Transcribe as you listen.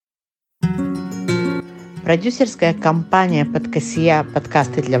Продюсерская компания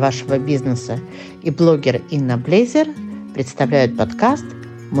подкасты для вашего бизнеса и блогер Инна Блейзер представляют подкаст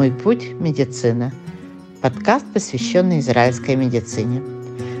 «Мой путь. Медицина». Подкаст, посвященный израильской медицине.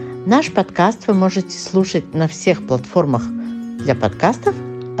 Наш подкаст вы можете слушать на всех платформах для подкастов,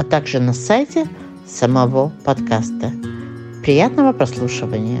 а также на сайте самого подкаста. Приятного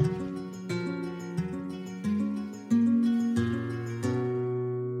прослушивания!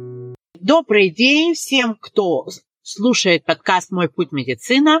 Добрый день всем, кто слушает подкаст «Мой путь.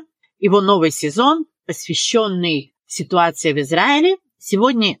 Медицина». Его новый сезон, посвященный ситуации в Израиле.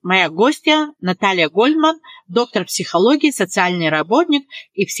 Сегодня моя гостья Наталья Гольдман, доктор психологии, социальный работник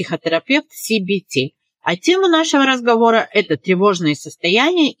и психотерапевт CBT. А тема нашего разговора – это тревожные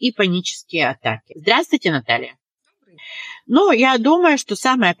состояния и панические атаки. Здравствуйте, Наталья. Я думаю, что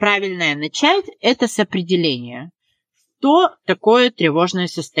самое правильное начать – это с определения. Что такое тревожное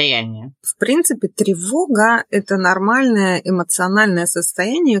состояние? В принципе, тревога – это нормальное эмоциональное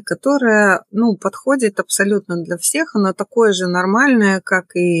состояние, которое подходит абсолютно для всех. Оно такое же нормальное,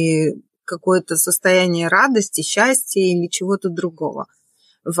 как и какое-то состояние радости, счастья или чего-то другого.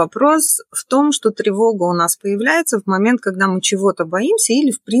 Вопрос в том, что тревога у нас появляется в момент, когда мы чего-то боимся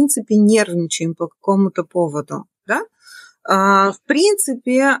или, в принципе, нервничаем по какому-то поводу, да? В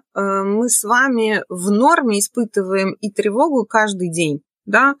принципе, мы с вами в норме испытываем и тревогу каждый день.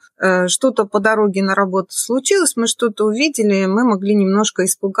 Да? Что-то по дороге на работу случилось, мы что-то увидели, мы могли немножко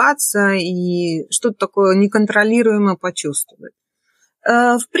испугаться и что-то такое неконтролируемое почувствовать.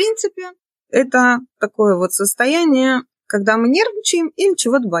 В принципе, это такое вот состояние, когда мы нервничаем или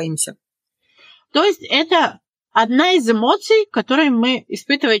чего-то боимся. То есть это одна из эмоций, которые мы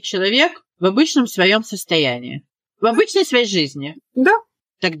испытывает человек в обычном своем состоянии. В обычной своей жизни? Да.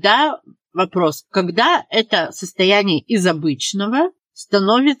 Тогда вопрос, когда это состояние из обычного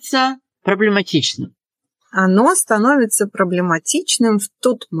становится проблематичным? Оно становится проблематичным в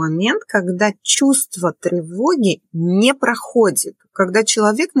тот момент, когда чувство тревоги не проходит, когда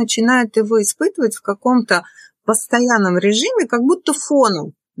человек начинает его испытывать в каком-то постоянном режиме, как будто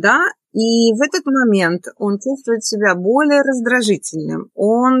фоном, да, и в этот момент он чувствует себя более раздражительным,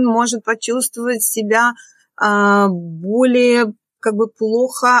 он может почувствовать себя более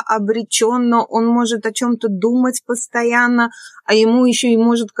плохо, обреченно, он может о чем-то думать постоянно, а ему еще и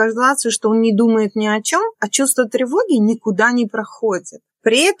может казаться, что он не думает ни о чем, а чувство тревоги никуда не проходит.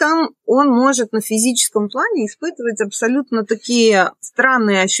 При этом он может на физическом плане испытывать абсолютно такие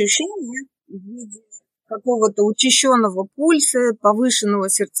странные ощущения в виде какого-то учащенного пульса, повышенного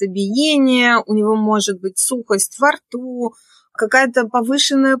сердцебиения, у него может быть сухость во рту, какая-то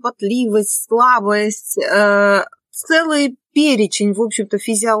повышенная потливость, слабость, целый перечень, в общем-то,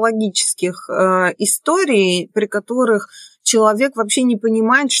 физиологических историй, при которых человек вообще не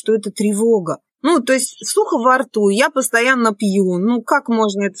понимает, что это тревога. То есть сухо во рту, я постоянно пью, как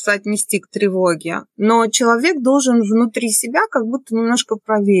можно это соотнести к тревоге? Но человек должен внутри себя как будто немножко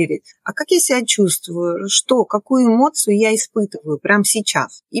проверить, а как я себя чувствую, какую эмоцию я испытываю прямо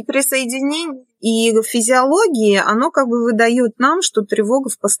сейчас. И при соединении и физиологии оно выдает нам, что тревога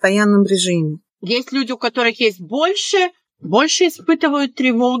в постоянном режиме. Есть люди, у которых есть больше испытывают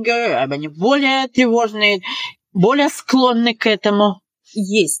тревогу, они более тревожные, более склонны к этому.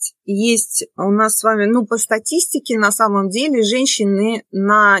 Есть у нас с вами, по статистике, на самом деле, женщины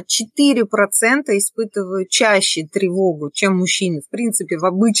на 4% испытывают чаще тревогу, чем мужчины, в принципе, в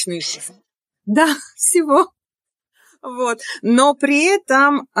обычной жизни. Да, всего. Но при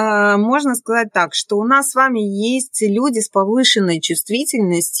этом можно сказать так, что у нас с вами есть люди с повышенной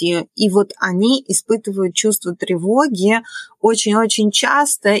чувствительностью, и они испытывают чувство тревоги очень-очень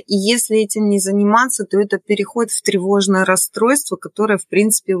часто, и если этим не заниматься, то это переходит в тревожное расстройство, которое, в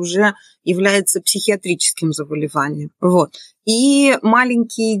принципе, уже является психиатрическим заболеванием. И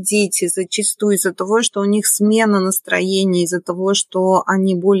маленькие дети зачастую из-за того, что у них смена настроения, из-за того, что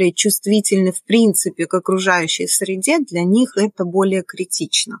они более чувствительны в принципе к окружающей среде, для них это более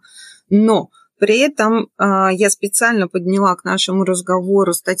критично. Но при этом я специально подняла к нашему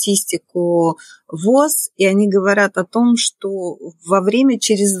разговору статистику ВОЗ, и они говорят о том, что во время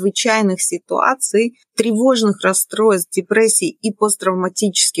чрезвычайных ситуаций, тревожных расстройств, депрессий и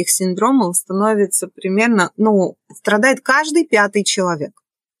посттравматических синдромов становится примерно, страдает каждый 5-й человек.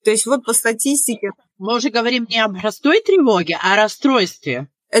 То есть по статистике... Мы уже говорим не об простой тревоге, а о расстройстве.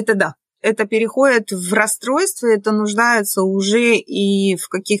 Это да. Это переходит в расстройство, это нуждается уже и в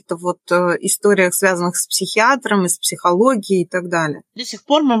каких-то историях, связанных с психиатром, и с психологией и так далее. До сих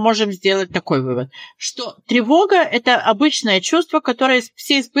пор мы можем сделать такой вывод, что тревога – это обычное чувство, которое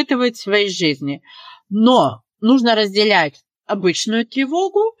все испытывают в своей жизни. Но нужно разделять обычную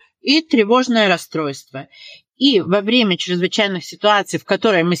тревогу и тревожное расстройство. И во время чрезвычайных ситуаций, в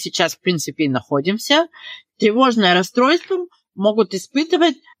которой мы сейчас, в принципе, и находимся, тревожное расстройство могут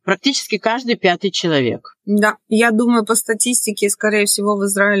испытывать практически каждый 5-й человек. Да, я думаю, по статистике, скорее всего, в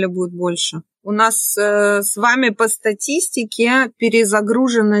Израиле будет больше. У нас с вами по статистике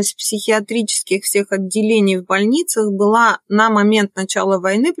перезагруженность психиатрических всех отделений в больницах была на момент начала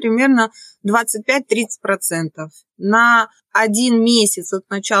войны примерно 25-30%. На 1 месяц от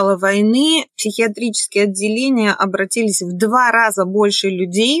начала войны психиатрические отделения обратились в 2 раза больше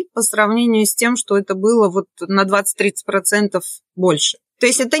людей по сравнению с тем, что это было вот на 20-30% больше. То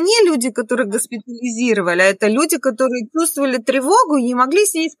есть это не люди, которые госпитализировали, а это люди, которые чувствовали тревогу и не могли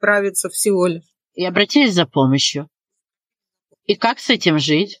с ней справиться всего лишь. И обратились за помощью. И как с этим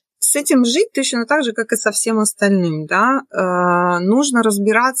жить? С этим жить точно так же, как и со всем остальным. Да? Нужно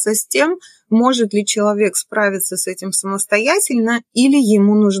разбираться с тем, может ли человек справиться с этим самостоятельно или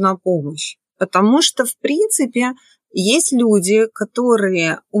ему нужна помощь. Потому что, в принципе, есть люди,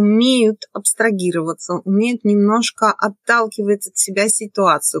 которые умеют абстрагироваться, умеют немножко отталкивать от себя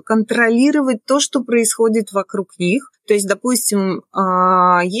ситуацию, контролировать то, что происходит вокруг них. То есть, допустим,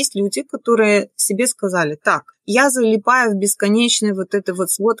 есть люди, которые себе сказали: так, я залипаю в бесконечной вот этой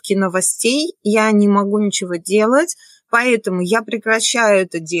вот сводке новостей, я не могу ничего делать, поэтому я прекращаю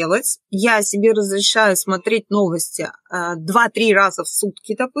это делать, я себе разрешаю смотреть новости 2-3 раза в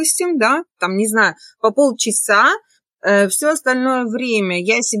сутки, допустим, да, там, не знаю, по полчаса. Все остальное время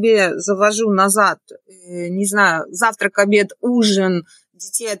я себе завожу назад, не знаю, завтрак, обед, ужин,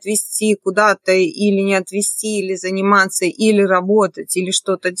 детей отвезти куда-то или не отвезти, или заниматься, или работать, или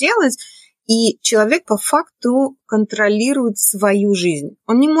что-то делать. И человек по факту контролирует свою жизнь.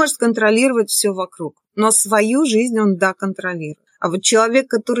 Он не может контролировать все вокруг, но свою жизнь он, да, контролирует. А вот человек,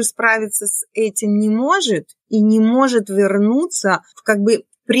 который справиться с этим не может и не может вернуться в как бы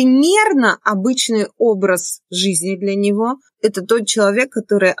примерно обычный образ жизни для него, это тот человек,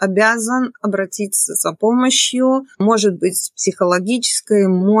 который обязан обратиться за помощью, может быть психологической,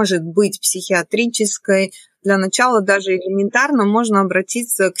 может быть психиатрической. Для начала даже элементарно можно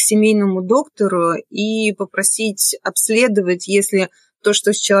обратиться к семейному доктору и попросить обследовать, если то,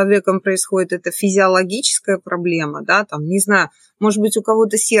 что с человеком происходит, это физиологическая проблема, да, там, не знаю, может быть, у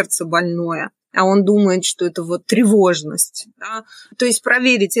кого-то сердце больное, а он думает, что это вот тревожность. Да? То есть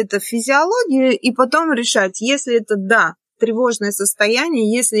проверить это физиологию и потом решать, если это, да, тревожное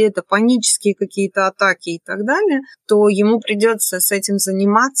состояние, если это панические какие-то атаки и так далее, то ему придется с этим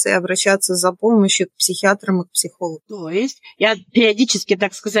заниматься и обращаться за помощью к психиатрам и к психологам. То есть я периодически,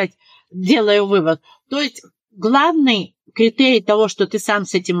 так сказать, делаю вывод. То есть главный критерий того, что ты сам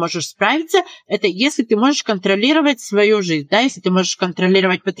с этим можешь справиться, это если ты можешь контролировать свою жизнь, да, если ты можешь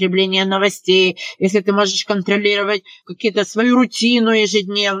контролировать потребление новостей, если ты можешь контролировать какие-то свою рутину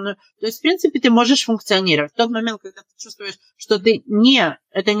ежедневную. То есть, в принципе, ты можешь функционировать. В тот момент, когда ты чувствуешь, что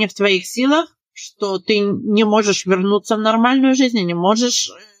это не в твоих силах, что ты не можешь вернуться в нормальную жизнь, не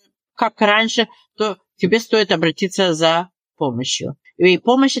можешь, как раньше, то тебе стоит обратиться за помощью. И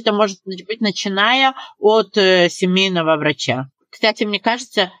помощь это может быть, начиная от семейного врача. Кстати, мне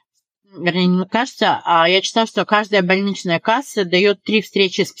кажется, вернее, не кажется, а я читала, что каждая больничная касса дает 3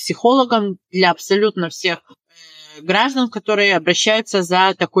 встречи с психологом для абсолютно всех граждан, которые обращаются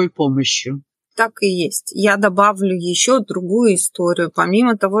за такой помощью. Так и есть. Я добавлю еще другую историю.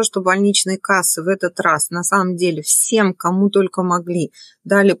 Помимо того, что больничные кассы в этот раз на самом деле всем, кому только могли,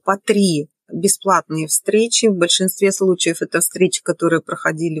 дали по 3 бесплатные встречи. В большинстве случаев это встречи, которые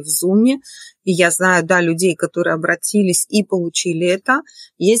проходили в Zoom. И я знаю, да, людей, которые обратились и получили это.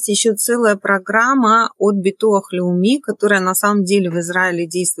 Есть еще целая программа от Битуах Леуми, которая на самом деле в Израиле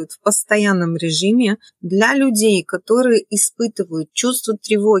действует в постоянном режиме для людей, которые испытывают чувство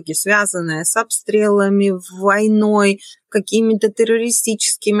тревоги, связанное с обстрелами, войной, какими-то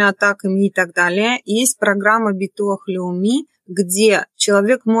террористическими атаками и так далее. Есть программа Битуах Леуми, где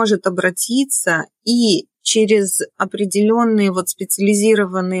человек может обратиться и через определенные вот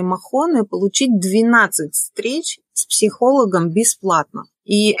специализированные махоны получить 12 встреч с психологом бесплатно.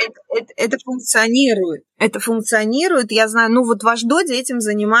 И это функционирует. Это функционирует. Я знаю, ну вот в Ашдоде этим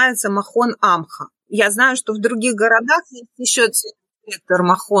занимается махон Амха. Я знаю, что в других городах есть еще спектр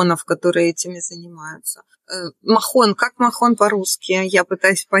махонов, которые этими занимаются. Махон, как махон по-русски? Я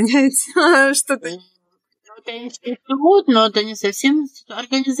пытаюсь понять, что-то... Это институт, но это не совсем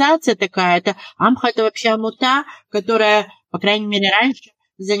организация такая. Это Амха, это вообще амута, которая, по крайней мере, раньше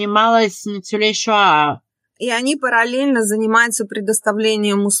занималась Ницулей Шоа. И они параллельно занимаются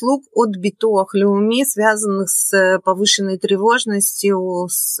предоставлением услуг от битоах леуми, связанных с повышенной тревожностью,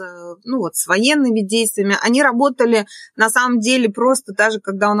 с военными действиями. Они работали, на самом деле, просто даже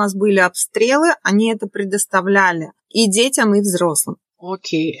когда у нас были обстрелы, они это предоставляли и детям, и взрослым.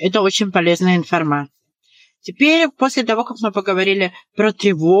 Окей, это очень полезная информация. Теперь, после того, как мы поговорили про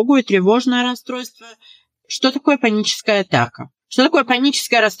тревогу и тревожное расстройство, что такое паническая атака? Что такое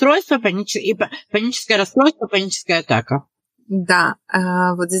паническое расстройство, паническое расстройство, паническая атака? Да,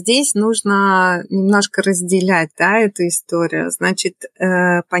 вот здесь нужно немножко разделять, эту историю. Значит,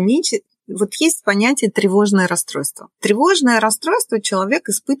 вот есть понятие тревожное расстройство. Тревожное расстройство человек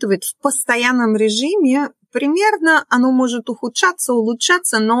испытывает в постоянном режиме. Примерно оно может ухудшаться,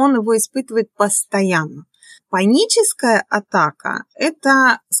 улучшаться, но он его испытывает постоянно. Паническая атака –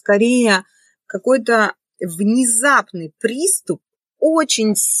 это скорее какой-то внезапный приступ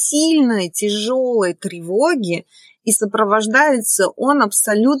очень сильной, тяжелой тревоги, и сопровождается он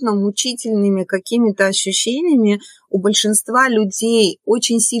абсолютно мучительными какими-то ощущениями. У большинства людей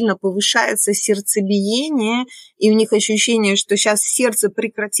очень сильно повышается сердцебиение, и у них ощущение, что сейчас сердце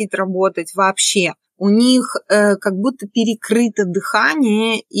прекратит работать вообще. У них как будто перекрыто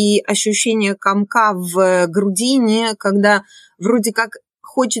дыхание и ощущение комка в грудине, когда вроде как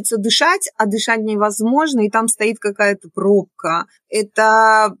хочется дышать, а дышать невозможно, и там стоит какая-то пробка.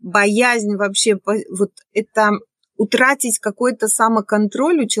 Это боязнь вообще, вот это утратить какой-то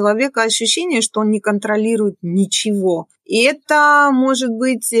самоконтроль у человека, ощущение, что он не контролирует ничего. И это может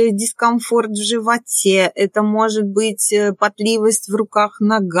быть дискомфорт в животе, это может быть потливость в руках,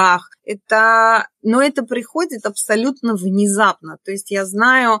 ногах. Но это приходит абсолютно внезапно. То есть я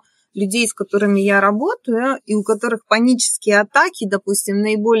знаю людей, с которыми я работаю, и у которых панические атаки, допустим,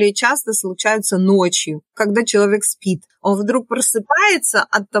 наиболее часто случаются ночью, когда человек спит. Он вдруг просыпается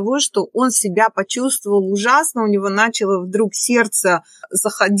от того, что он себя почувствовал ужасно, у него начало вдруг сердце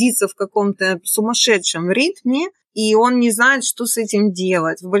заходиться в каком-то сумасшедшем ритме, и он не знает, что с этим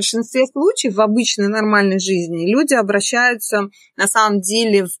делать. В большинстве случаев в обычной нормальной жизни люди обращаются, на самом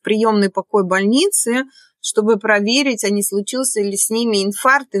деле, в приемный покой больницы, чтобы проверить, а не случился ли с ними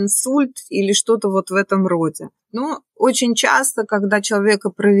инфаркт, инсульт или что-то вот в этом роде. Но очень часто, когда человека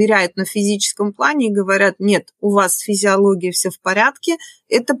проверяют на физическом плане и говорят, нет, у вас с физиологией все в порядке,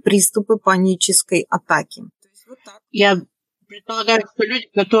 это приступы панической атаки. То есть вот так. Я предполагаю, что люди,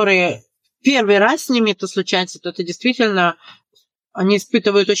 которые первый раз с ними это случается, то это действительно... Они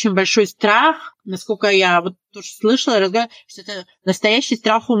испытывают очень большой страх, насколько я вот тоже слышала, что это настоящий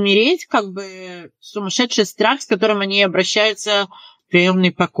страх умереть, как бы сумасшедший страх, с которым они обращаются в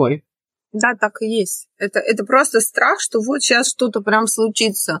приемный покой. Да, так и есть. Это просто страх, что вот сейчас что-то прям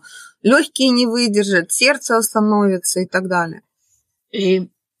случится. Легкие не выдержат, сердце остановится и так далее. И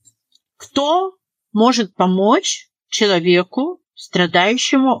кто может помочь человеку,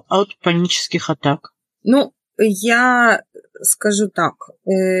 страдающему от панических атак? Я скажу так,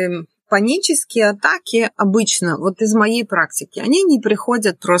 панические атаки обычно, вот из моей практики, они не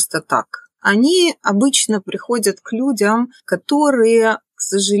приходят просто так. Они обычно приходят к людям, которые, к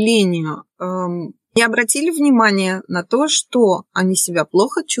сожалению, не обратили внимания на то, что они себя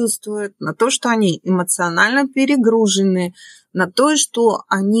плохо чувствуют, на то, что они эмоционально перегружены, на то, что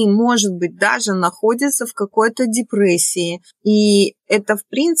они, может быть, даже находятся в какой-то депрессии. И это, в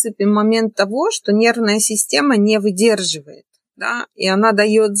принципе, момент того, что нервная система не выдерживает, да, и она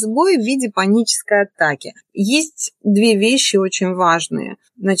дает сбой в виде панической атаки. Есть две вещи очень важные.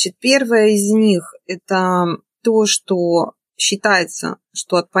 Значит, первая из них – это то, что считается,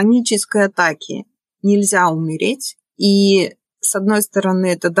 что от панической атаки нельзя умереть. И с одной стороны,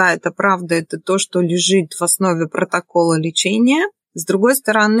 это правда, это то, что лежит в основе протокола лечения. С другой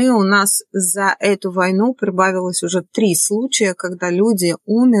стороны, у нас за эту войну прибавилось уже 3 случая, когда люди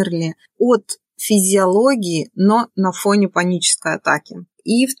умерли от физиологии, но на фоне панической атаки.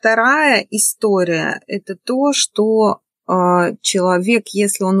 И вторая история – это то, что человек,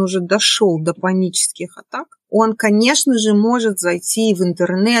 если он уже дошел до панических атак, он, конечно же, может зайти в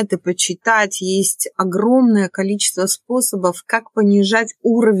интернет и почитать. Есть огромное количество способов, как понижать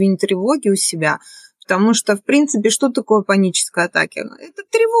уровень тревоги у себя. Потому что, в принципе, что такое паническая атака? Это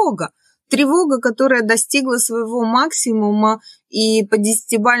тревога. Тревога, которая достигла своего максимума, и по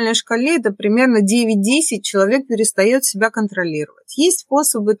 10-бальной шкале это примерно 9-10 человек перестает себя контролировать. Есть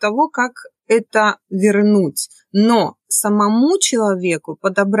способы того, как это вернуть. Но самому человеку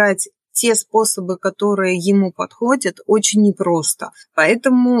подобрать те способы, которые ему подходят, очень непросто.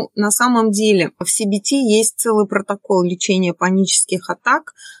 Поэтому на самом деле в CBT есть целый протокол лечения панических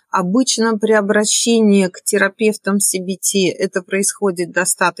атак. Обычно при обращении к терапевтам CBT это происходит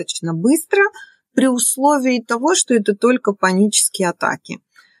достаточно быстро, при условии того, что это только панические атаки.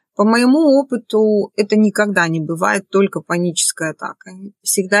 По моему опыту, это никогда не бывает только паническая атака.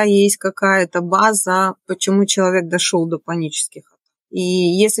 Всегда есть какая-то база, почему человек дошел до панических атак. И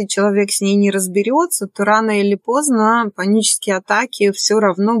если человек с ней не разберется, то рано или поздно панические атаки все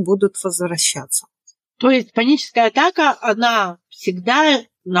равно будут возвращаться. То есть паническая атака, она всегда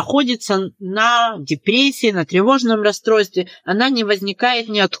находится на депрессии, на тревожном расстройстве, она не возникает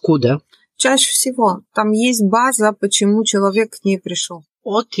ниоткуда. Чаще всего там есть база, почему человек к ней пришел.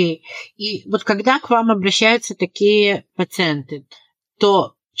 Окей. И вот когда к вам обращаются такие пациенты,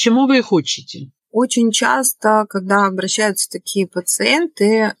 то чему вы их учите? Очень часто, когда обращаются такие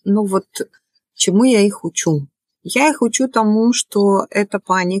пациенты, чему я их учу? Я их учу тому, что это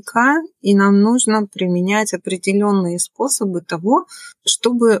паника, и нам нужно применять определенные способы того,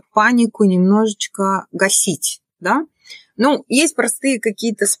 чтобы панику немножечко гасить, да? Есть простые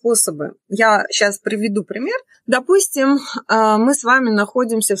какие-то способы. Я сейчас приведу пример. Допустим, мы с вами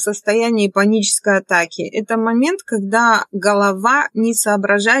находимся в состоянии панической атаки. Это момент, когда голова не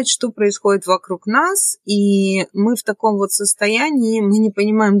соображает, что происходит вокруг нас, и мы в таком вот состоянии, мы не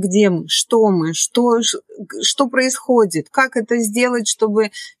понимаем, где мы, что происходит, как это сделать, чтобы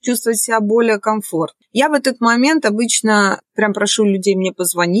чувствовать себя более комфортно. Я в этот момент обычно прям прошу людей мне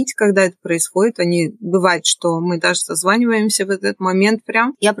позвонить, когда это происходит. Бывает, что мы даже созваниваемся в этот момент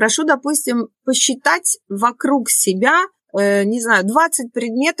прям. Я прошу, допустим, посчитать вокруг себя, 20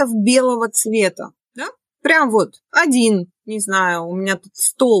 предметов белого цвета. Да? Прям вот 1, у меня тут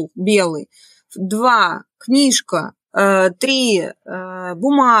стол белый, 2, книжка, 3,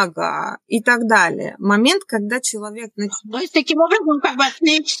 бумага и так далее. Момент, когда человек начинает... То есть таким образом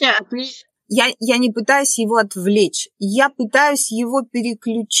отвлечься. Я не пытаюсь его отвлечь, я пытаюсь его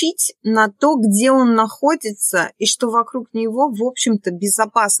переключить на то, где он находится, и что вокруг него, в общем-то,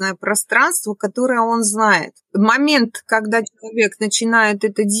 безопасное пространство, которое он знает. Момент, когда человек начинает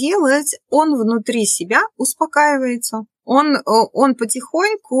это делать, он внутри себя успокаивается. Он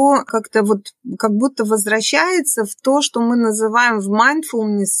потихоньку как будто возвращается в то, что мы называем в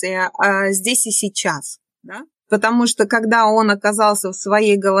mindfulness здесь и сейчас, да? Потому что когда он оказался в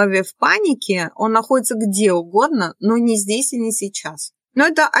своей голове в панике, он находится где угодно, но не здесь и не сейчас. Но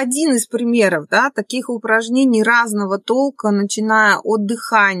это один из примеров, да, таких упражнений разного толка, начиная от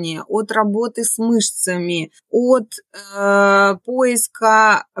дыхания, от работы с мышцами, от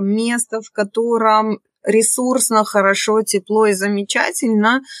поиска места, в котором ресурсно, хорошо, тепло и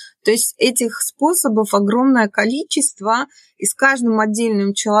замечательно. То есть этих способов огромное количество, и с каждым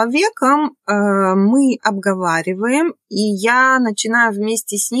отдельным человеком мы обговариваем, и я начинаю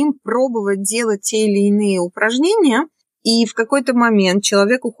вместе с ним пробовать делать те или иные упражнения, и в какой-то момент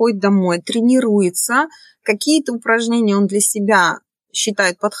человек уходит домой, тренируется, какие-то упражнения он для себя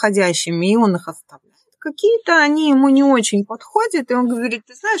считает подходящими, и он их оставляет. Какие-то они ему не очень подходят, и он говорит,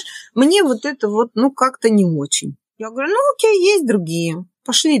 ты знаешь, мне вот это как-то не очень. Я говорю, окей, есть другие,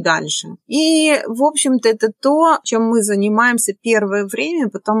 пошли дальше. И, в общем-то, это то, чем мы занимаемся первое время,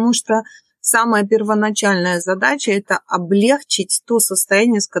 потому что самая первоначальная задача – это облегчить то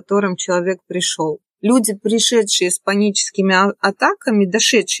состояние, с которым человек пришел. Люди, пришедшие с паническими атаками,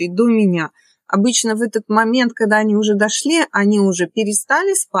 дошедшие до меня, обычно в этот момент, когда они уже дошли, они уже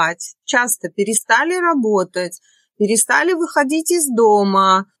перестали спать, часто перестали работать, перестали выходить из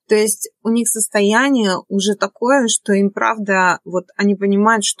дома. То есть у них состояние уже такое, что им, правда, они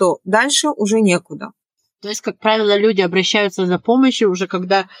понимают, что дальше уже некуда. То есть, как правило, люди обращаются за помощью уже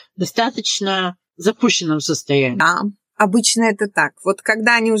когда достаточно запущенном состоянии. Да. Обычно это так.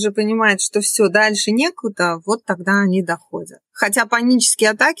 Когда они уже понимают, что все, дальше некуда, тогда они доходят. Хотя панические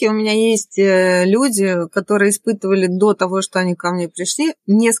атаки у меня есть люди, которые испытывали до того, что они ко мне пришли,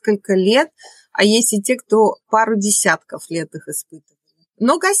 несколько лет, а есть и те, кто пару десятков лет их испытывали.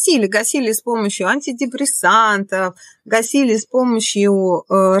 Но гасили с помощью антидепрессантов, гасили с помощью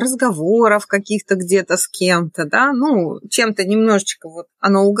разговоров каких-то где-то с кем-то, да, чем-то немножечко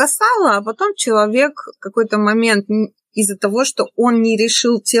оно угасало, а потом человек в какой-то момент из-за того, что он не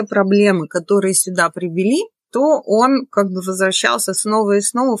решил те проблемы, которые сюда привели, то он возвращался снова и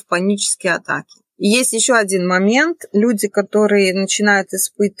снова в панические атаки. И есть еще один момент. Люди, которые начинают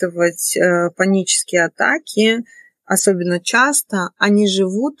испытывать панические атаки, особенно часто, они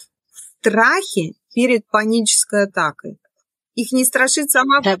живут в страхе перед панической атакой. Их не страшит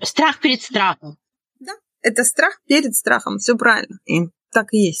сама... Да, страх перед страхом. Да, это страх перед страхом, все правильно. И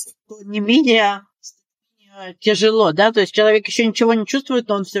так и есть. Не менее тяжело, да, то есть человек еще ничего не чувствует,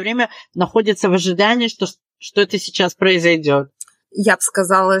 но он все время находится в ожидании, что это сейчас произойдет. Я бы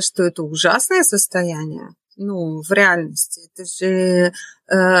сказала, что это ужасное состояние. В реальности. Это же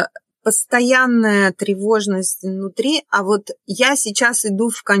постоянная тревожность внутри, а вот я сейчас иду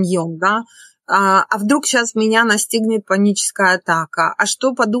в каньон, да, а вдруг сейчас меня настигнет паническая атака, а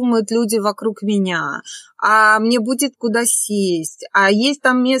что подумают люди вокруг меня, а мне будет куда сесть, а есть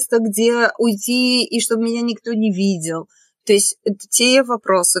там место, где уйти, и чтобы меня никто не видел. То есть это те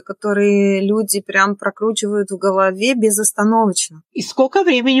вопросы, которые люди прям прокручивают в голове безостановочно. И сколько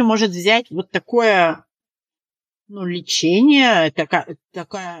времени может взять вот такое лечение,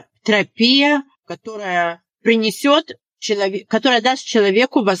 такая терапия, которая принесет которая даст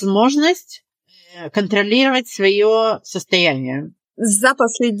человеку возможность контролировать свое состояние? За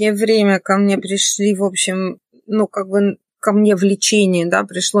последнее время ко мне пришли, в общем, ко мне в лечении, да,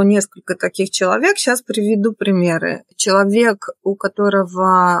 пришло несколько таких человек. Сейчас приведу примеры. Человек, у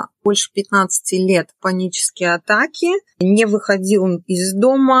которого больше 15 лет панические атаки, не выходил из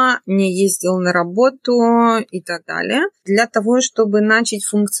дома, не ездил на работу и так далее. Для того, чтобы начать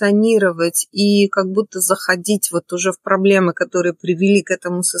функционировать и как будто заходить вот уже в проблемы, которые привели к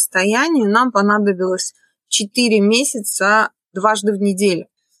этому состоянию, нам понадобилось 4 месяца дважды в неделю.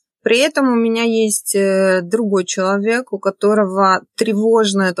 При этом у меня есть другой человек, у которого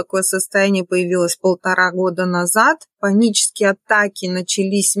тревожное такое состояние появилось 1,5 года назад. Панические атаки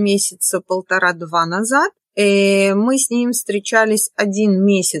начались месяца 1,5-2 назад. И мы с ним встречались 1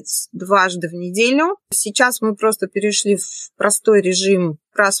 месяц дважды в неделю. Сейчас мы просто перешли в простой режим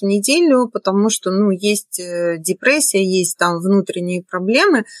раз в неделю, потому что, есть депрессия, есть там внутренние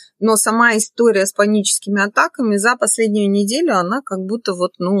проблемы, но сама история с паническими атаками за последнюю неделю, она как будто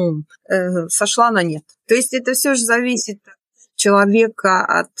сошла на нет. То есть это все же зависит от человека,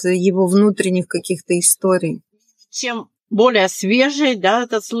 от его внутренних каких-то историй. Чем более свежий,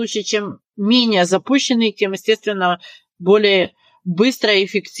 этот случай, чем менее запущенный, тем, естественно, более быстрая и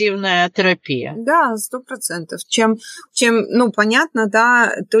эффективная терапия. Да, 100%. Чем, понятно,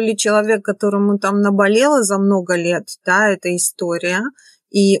 да, то ли человек, которому там наболело за много лет, да, эта история,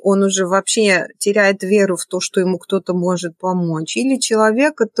 и он уже вообще теряет веру в то, что ему кто-то может помочь. Или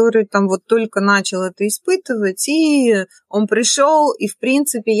человек, который там вот только начал это испытывать, и он пришел, и в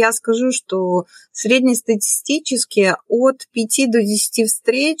принципе я скажу, что среднестатистически от 5 до 10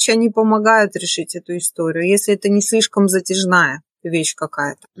 встреч они помогают решить эту историю, если это не слишком затяжная вещь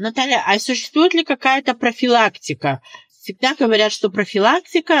какая-то. Наталья, а существует ли какая-то профилактика? Всегда говорят, что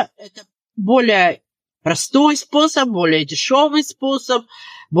профилактика – это более простой способ, более дешевый способ,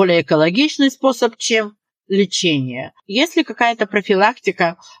 более экологичный способ, чем лечение. Есть ли какая-то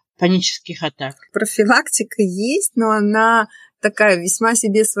профилактика панических атак? Профилактика есть, но она такая весьма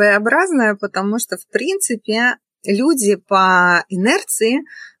себе своеобразная, потому что, в принципе, люди по инерции,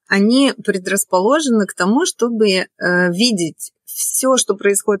 они предрасположены к тому, чтобы видеть все, что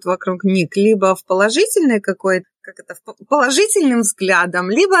происходит вокруг них, либо в положительной положительным взглядом,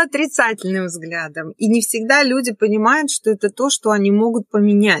 либо отрицательным взглядом. И не всегда люди понимают, что это то, что они могут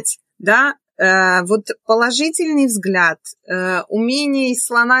поменять. Да? Вот положительный взгляд, умение из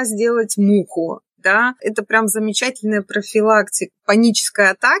слона сделать муху, да, это прям замечательная профилактика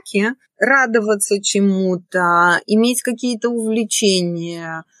панической атаки, радоваться чему-то, иметь какие-то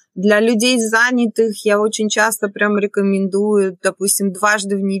увлечения. Для людей занятых я очень часто прям рекомендую, допустим,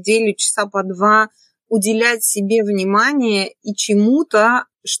 дважды в неделю, часа по 2, уделять себе внимание и чему-то,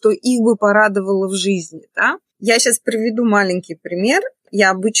 что их бы порадовало в жизни. Да? Я сейчас приведу маленький пример.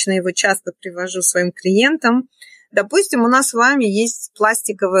 Я обычно его часто привожу своим клиентам. Допустим, у нас с вами есть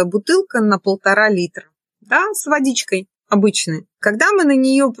пластиковая бутылка на 1,5 литра, да, с водичкой обычной. Когда мы на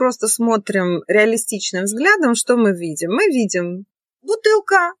нее просто смотрим реалистичным взглядом, что мы видим? Мы видим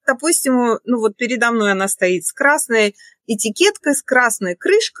бутылка, допустим, передо мной она стоит с красной этикеткой, с красной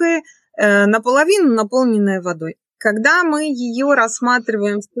крышкой, наполовину наполненная водой. Когда мы ее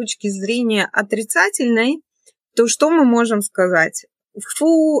рассматриваем с точки зрения отрицательной, то что мы можем сказать?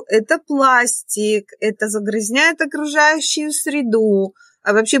 Фу, это пластик, это загрязняет окружающую среду,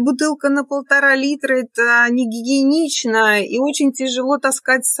 а вообще бутылка на 1,5 литра – это не гигиенично и очень тяжело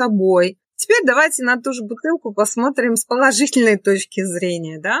таскать с собой. Теперь давайте на ту же бутылку посмотрим с положительной точки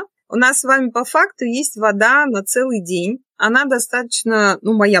зрения, да? У нас с вами по факту есть вода на целый день. Она достаточно,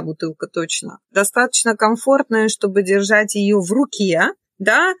 моя бутылка точно, достаточно комфортная, чтобы держать ее в руке,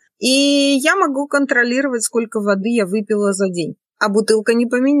 да? И я могу контролировать, сколько воды я выпила за день. А бутылка не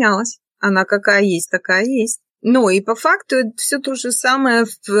поменялась. Она какая есть, такая есть. И по факту это все то же самое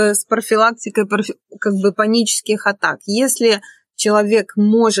с профилактикой панических атак. Если человек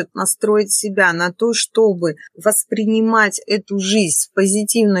может настроить себя на то, чтобы воспринимать эту жизнь с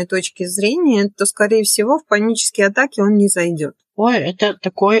позитивной точки зрения, то, скорее всего, в панические атаки он не зайдет. Ой, это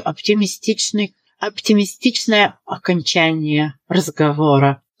такое оптимистичное окончание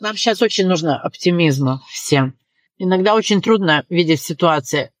разговора. Нам сейчас очень нужно оптимизма всем. Иногда очень трудно видеть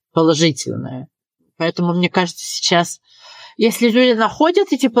ситуации положительные. Поэтому, мне кажется, сейчас, если люди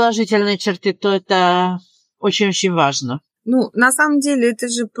находят эти положительные черты, то это очень-очень важно. На самом деле, это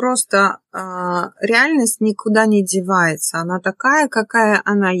же просто реальность никуда не девается. Она такая, какая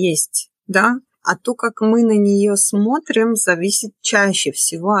она есть, да? А то, как мы на нее смотрим, зависит чаще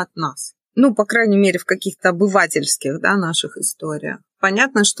всего от нас. По крайней мере, в каких-то обывательских, да, наших историях.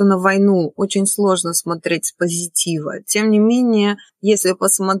 Понятно, что на войну очень сложно смотреть с позитива. Тем не менее, если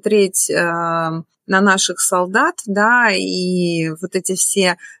посмотреть на наших солдат, да, и вот эти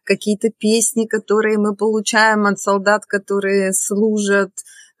все какие-то песни, которые мы получаем от солдат, которые служат,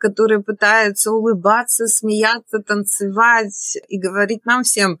 которые пытаются улыбаться, смеяться, танцевать и говорить нам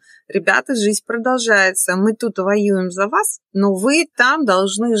всем: ребята, жизнь продолжается, мы тут воюем за вас, но вы там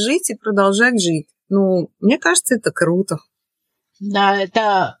должны жить и продолжать жить. Мне кажется, это круто. Да,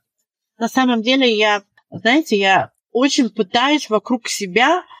 это на самом деле я очень пытаюсь вокруг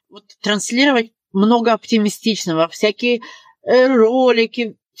себя транслировать много оптимистичного, всякие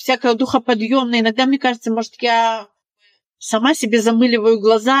ролики, всякое духоподъемное. Иногда, мне кажется, может, я сама себе замыливаю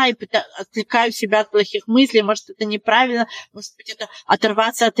глаза и отвлекаю себя от плохих мыслей. Может, это неправильно, может быть, это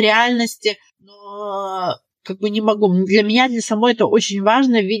оторваться от реальности, но не могу. Для меня, для самой это очень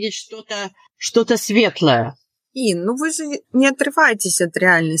важно видеть что-то светлое. Вы же не отрываетесь от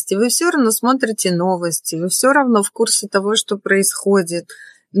реальности, вы все равно смотрите новости, вы все равно в курсе того, что происходит.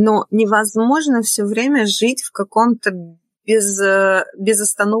 Но невозможно все время жить в каком-то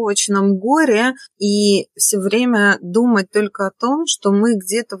безостановочном горе и все время думать только о том, что мы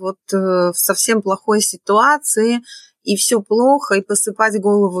где-то в совсем плохой ситуации, и все плохо, и посыпать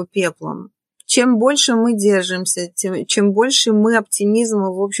голову пеплом. Чем больше мы держимся, чем больше мы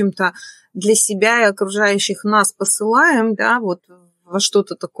оптимизма, в общем-то, для себя и окружающих нас посылаем, да, во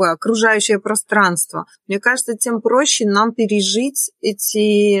что-то такое, окружающее пространство, мне кажется, тем проще нам пережить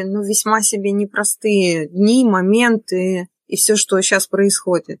эти, весьма себе непростые дни, моменты и все, что сейчас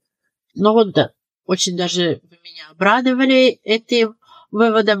происходит. Да, очень даже вы меня обрадовали этим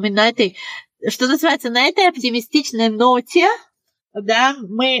выводом, и на этой оптимистичной ноте, да,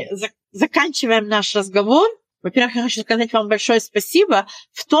 мы заканчиваем наш разговор. Во-первых, я хочу сказать вам большое спасибо,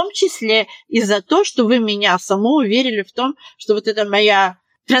 в том числе и за то, что вы меня саму уверили в том, что эта моя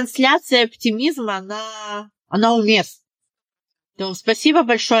трансляция оптимизма, она уместна. То спасибо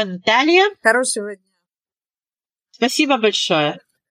большое, Наталья. Хорошего дня. Спасибо большое.